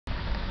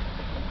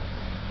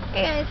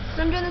Hey guys,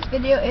 so I'm doing this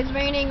video. It's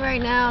raining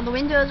right now. The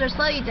windows are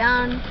slightly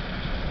down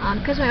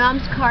because my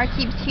mom's car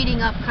keeps heating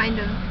up kind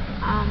of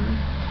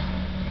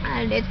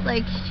and it's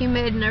like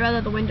humid and I'd rather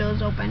the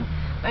windows open.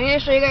 But I'm going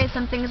to show you guys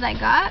some things I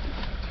got.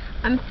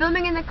 I'm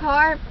filming in the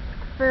car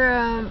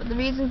for the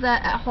reasons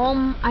that at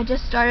home I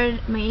just started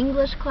my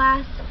English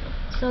class,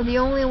 so the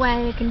only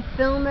way I can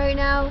film right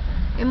now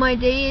in my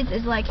days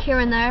is like here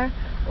and there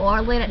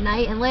or late at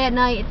night, and late at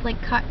night it's like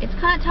it's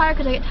kind of tired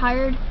because I get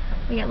tired.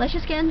 But yeah, let's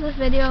just get into this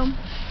video.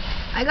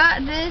 I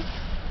got this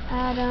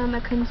at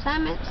a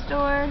consignment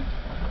store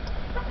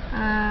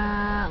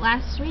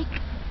last week.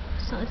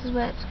 So this is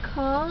what it's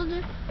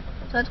called.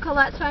 So it's called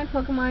Let's Find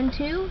Pokemon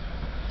 2.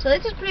 So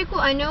this is pretty cool.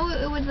 I know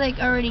it was like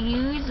already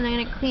used, and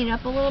I'm gonna clean it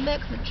up a little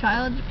bit because the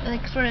child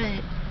like sort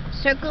of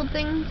circled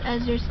things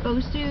as you're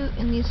supposed to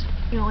in these,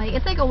 you know, like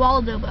it's like a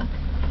Waldo book.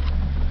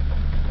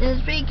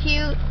 It's pretty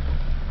cute.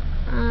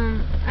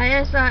 I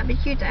just thought it'd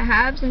be cute to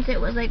have since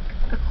it was like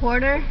a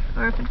quarter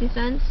or 50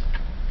 cents.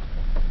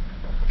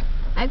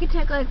 I could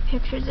take like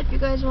pictures if you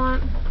guys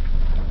want.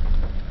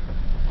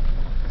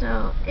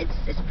 So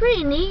it's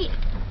pretty neat.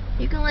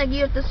 You can like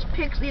you have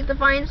to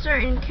find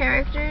certain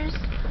characters.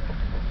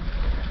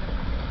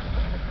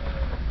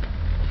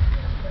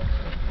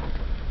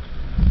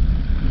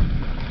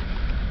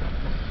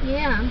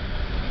 Yeah,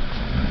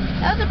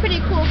 that was a pretty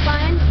cool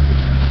find.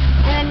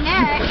 And then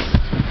next,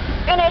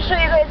 I'm gonna show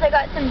you guys I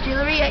got some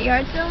jewelry at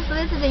yard sale. So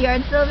this is a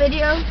yard sale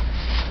video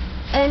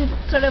and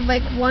sort of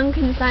like one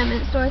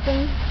consignment store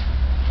thing.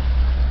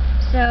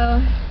 So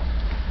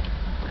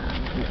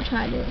I'm gonna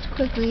try to do this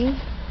quickly.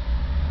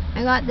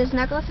 I got this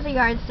necklace at a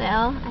yard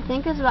sale. I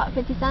think it's about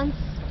 50 cents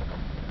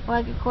or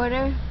like a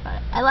quarter,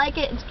 but I like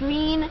it. It's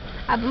green.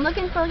 I've been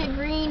looking for like a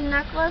green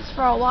necklace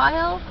for a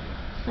while,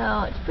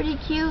 so it's pretty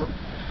cute.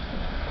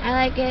 I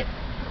like it.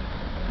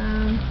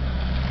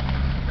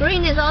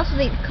 Green is also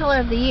the color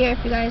of the year,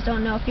 if you guys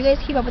don't know. If you guys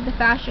keep up with the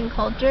fashion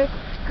culture,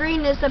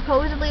 green is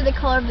supposedly the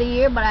color of the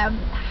year, but I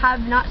have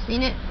not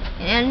seen it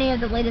in any of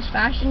the latest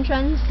fashion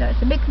trends, so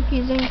it's a bit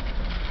confusing.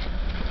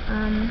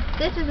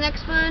 This is the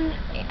next one.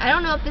 I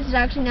don't know if this is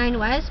actually 9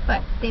 West,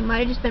 but they might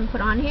have just been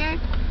put on here.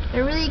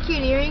 They're really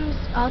cute earrings,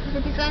 also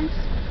 50 cents.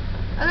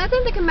 And I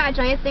think they can match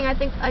anything. I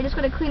think I just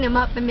gotta clean them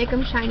up and make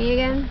them shiny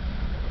again.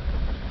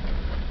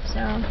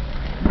 So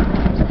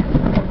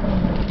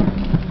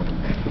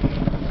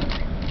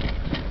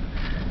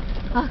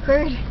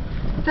awkward.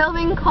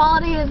 Filming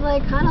quality is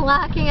like kind of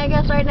lacking, I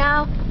guess, right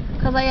now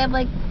because I have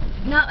like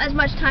not as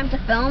much time to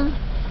film.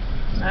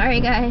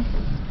 Sorry guys,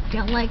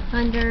 don't like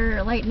thunder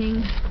or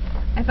lightning.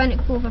 I find it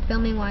cool for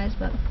filming wise,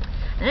 but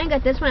and I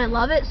got this one. I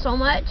love it so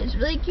much. It's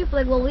really cute for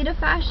like Lolita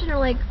fashion or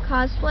like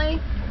cosplay.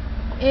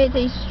 It's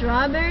a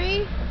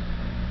strawberry.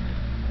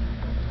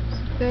 So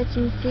you guys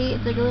can see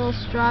it's like a little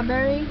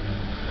strawberry.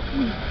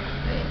 Wait,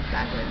 it's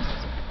backwards.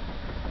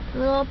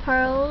 Little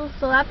pearls.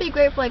 So that'd be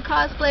great for like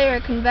cosplay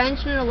or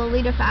convention or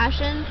Lolita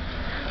fashion.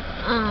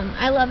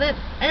 I love it.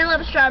 And I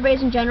love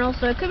strawberries in general,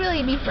 so it could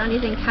really be for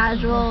anything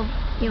casual,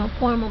 you know,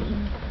 formal.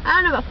 I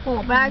don't know about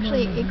formal, but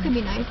actually it could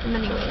be nice in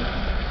many ways.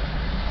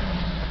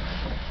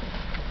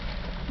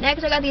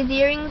 Next I got these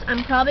earrings.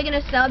 I'm probably going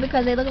to sell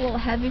because they look a little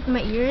heavy for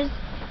my ears,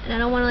 and I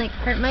don't want to like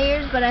hurt my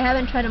ears, but I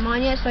haven't tried them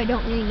on yet, so I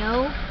don't really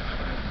know.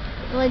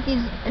 They're like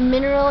these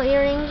mineral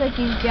earrings, like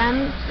these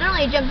gems. They're not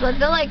really gems, but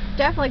they're like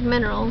definitely like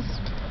minerals,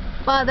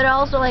 but they're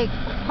also like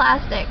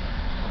plastic.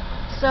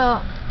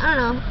 So I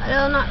don't know.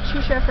 I'm not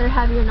too sure if they're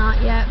heavy or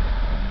not yet.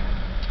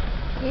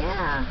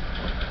 Yeah.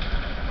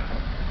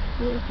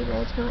 See if you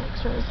guys can like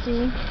sort of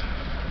see.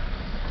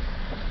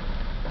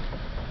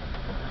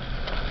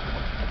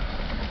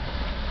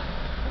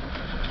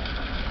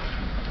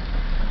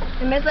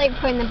 I'm just like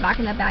putting them back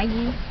in the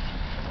baggie.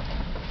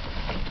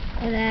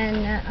 And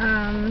then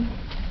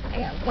I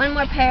got one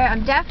more pair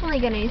I'm definitely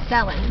gonna be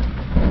selling.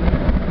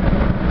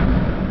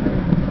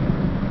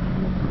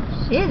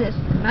 Jesus,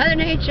 Mother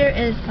Nature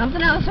is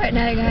something else right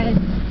now, guys.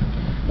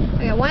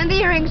 I got one of the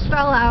earrings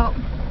fell out.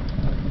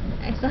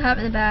 I still have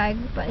it in the bag,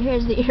 but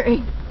here's the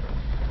earring.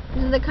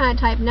 This is the kind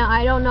of type. Now,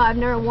 I don't know, I've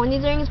never worn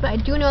these earrings, but I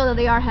do know that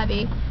they are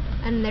heavy,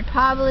 and they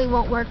probably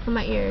won't work for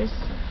my ears.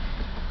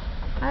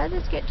 How did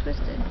this get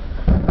twisted?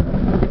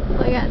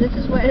 Oh yeah, this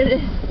is what it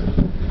is.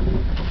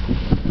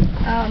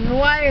 The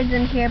wire's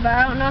in here, but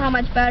I don't know how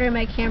much battery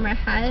my camera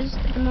has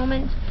at the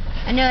moment.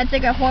 I know it's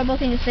like a horrible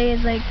thing to say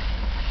is like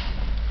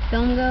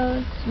film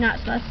goes, not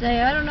supposed to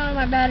say. I don't know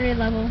my battery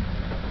level.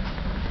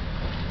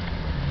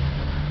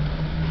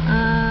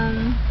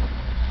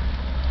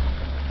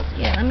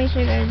 Yeah, let me show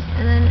you guys.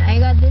 And then I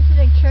got this at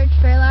a church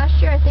fair last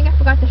year. I think I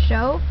forgot to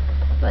show,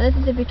 but this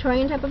is a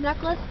Victorian type of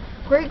necklace.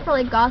 Great for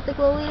like gothic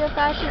Lolita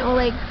fashion or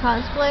like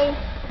cosplay.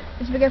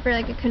 It's bigger for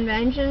like a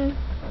convention.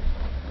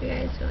 You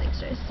guys can like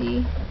start to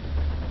see.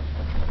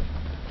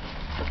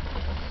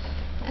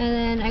 And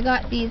then I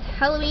got these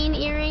Halloween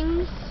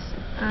earrings.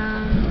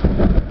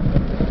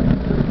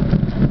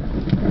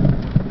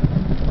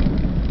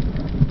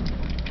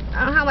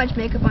 I don't have much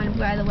makeup on,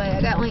 by the way.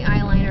 I got only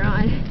eyeliner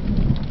on.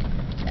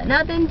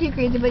 Nothing too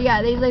crazy, but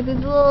yeah, there's like these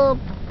little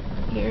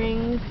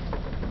earrings.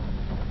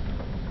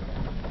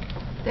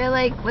 They're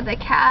like with a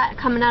cat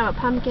coming out of a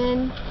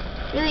pumpkin.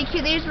 Really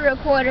cute. These were $1.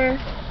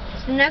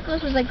 So the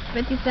necklace was like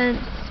 50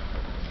 cents.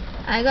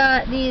 I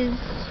got these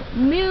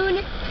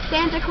moon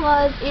Santa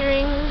Claus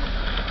earrings.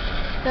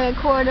 They're $1.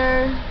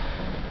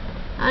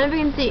 I don't know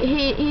if you can see.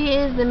 He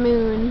is the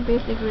moon,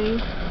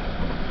 basically.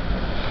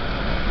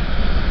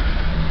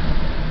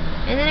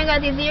 And then I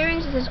got these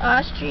earrings. This is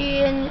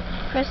Austrian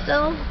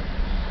crystal.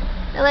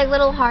 They're like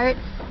little hearts.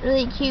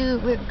 Really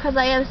cute because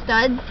I have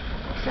studs.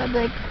 So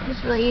like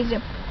it's really easy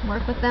to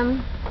work with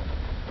them.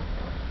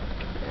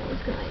 You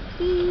guys can like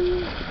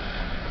see.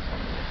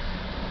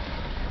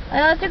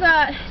 I also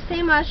got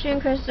same Austrian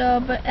crystal,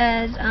 but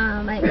as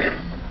like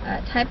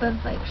a type of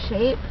like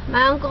shape.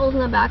 My uncle's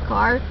in the back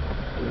car.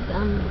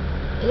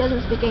 He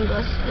doesn't speak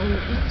English, and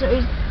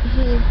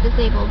he's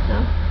disabled, so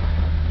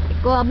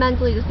well,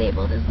 mentally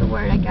disabled is the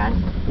word, I guess.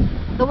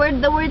 The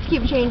words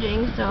keep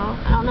changing, so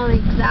I don't know the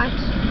exact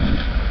word.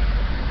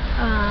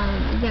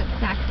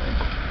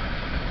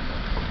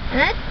 And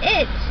that's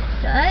it.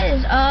 So that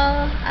is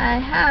all I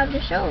have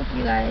to show for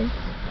you guys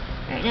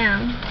right now.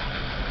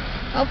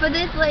 Oh, for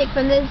this, like,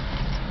 from this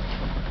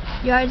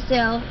yard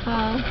sale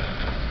haul,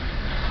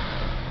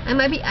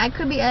 I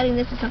could be adding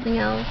this to something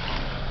else.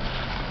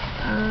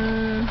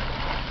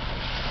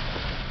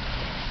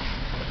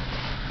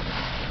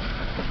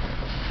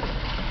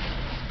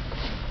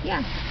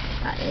 Yeah,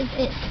 that is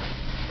it.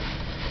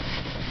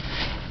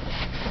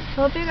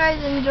 Hope you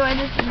guys enjoyed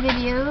this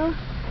video.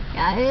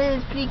 Yeah, it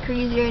is pretty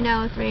crazy right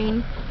now with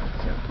rain.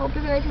 So hope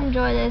you guys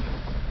enjoy this.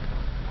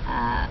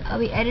 I'll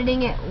be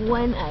editing it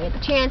when I get the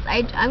chance.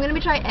 I'm gonna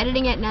be trying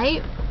editing at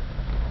night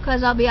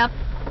because I'll be up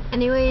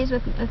anyways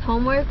with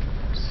homework.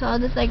 So I'll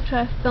just like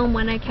try to film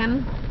when I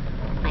can.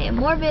 I have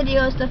more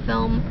videos to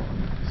film,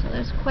 so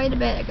there's quite a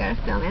bit I gotta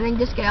film and then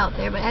just get out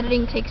there. But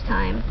editing takes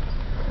time.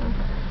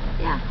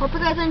 So yeah, hope you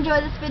guys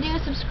enjoyed this video.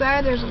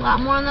 Subscribe. There's a lot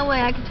more on the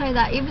way. I can tell you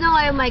that. Even though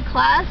I have my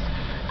class,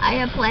 I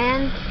have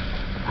plans.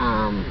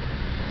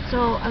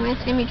 So I'm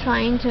just gonna be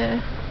trying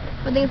to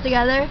put things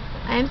together.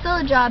 I am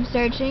still job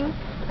searching.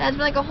 That's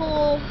been like a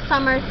whole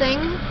summer thing.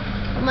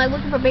 I'm like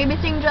looking for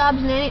babysitting jobs,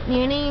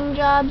 nannying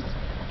jobs.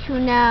 To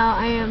now,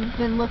 I have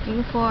been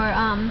looking for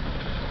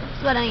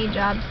just about any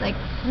jobs, like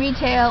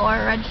retail or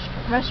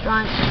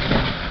restaurant.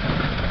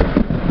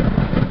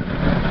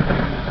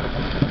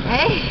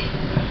 Hey.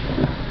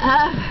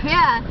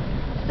 Yeah,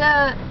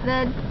 so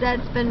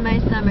that's been my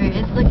summer.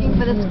 It's looking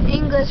for this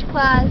English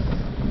class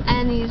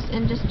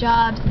and just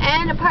jobs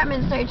and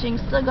apartment searching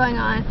still going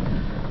on.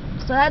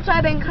 So that's why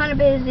I've been kind of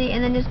busy,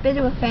 and then just busy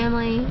with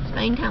family,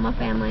 spending time with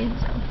family.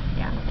 So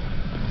yeah,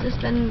 it's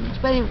just been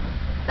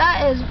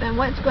that has been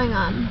what's going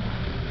on.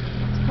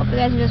 So hope you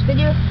guys enjoyed this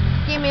video.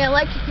 Give me a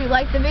like if you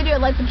like the video,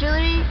 like the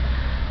jewelry.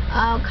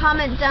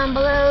 Comment down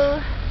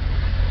below.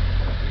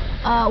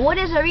 What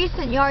is a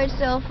recent yard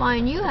sale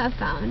find you have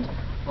found?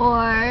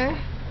 Or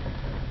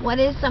what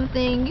is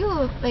something you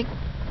like?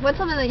 What's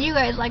something that you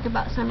guys like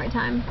about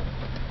summertime?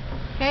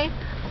 Okay,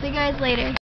 see you guys later.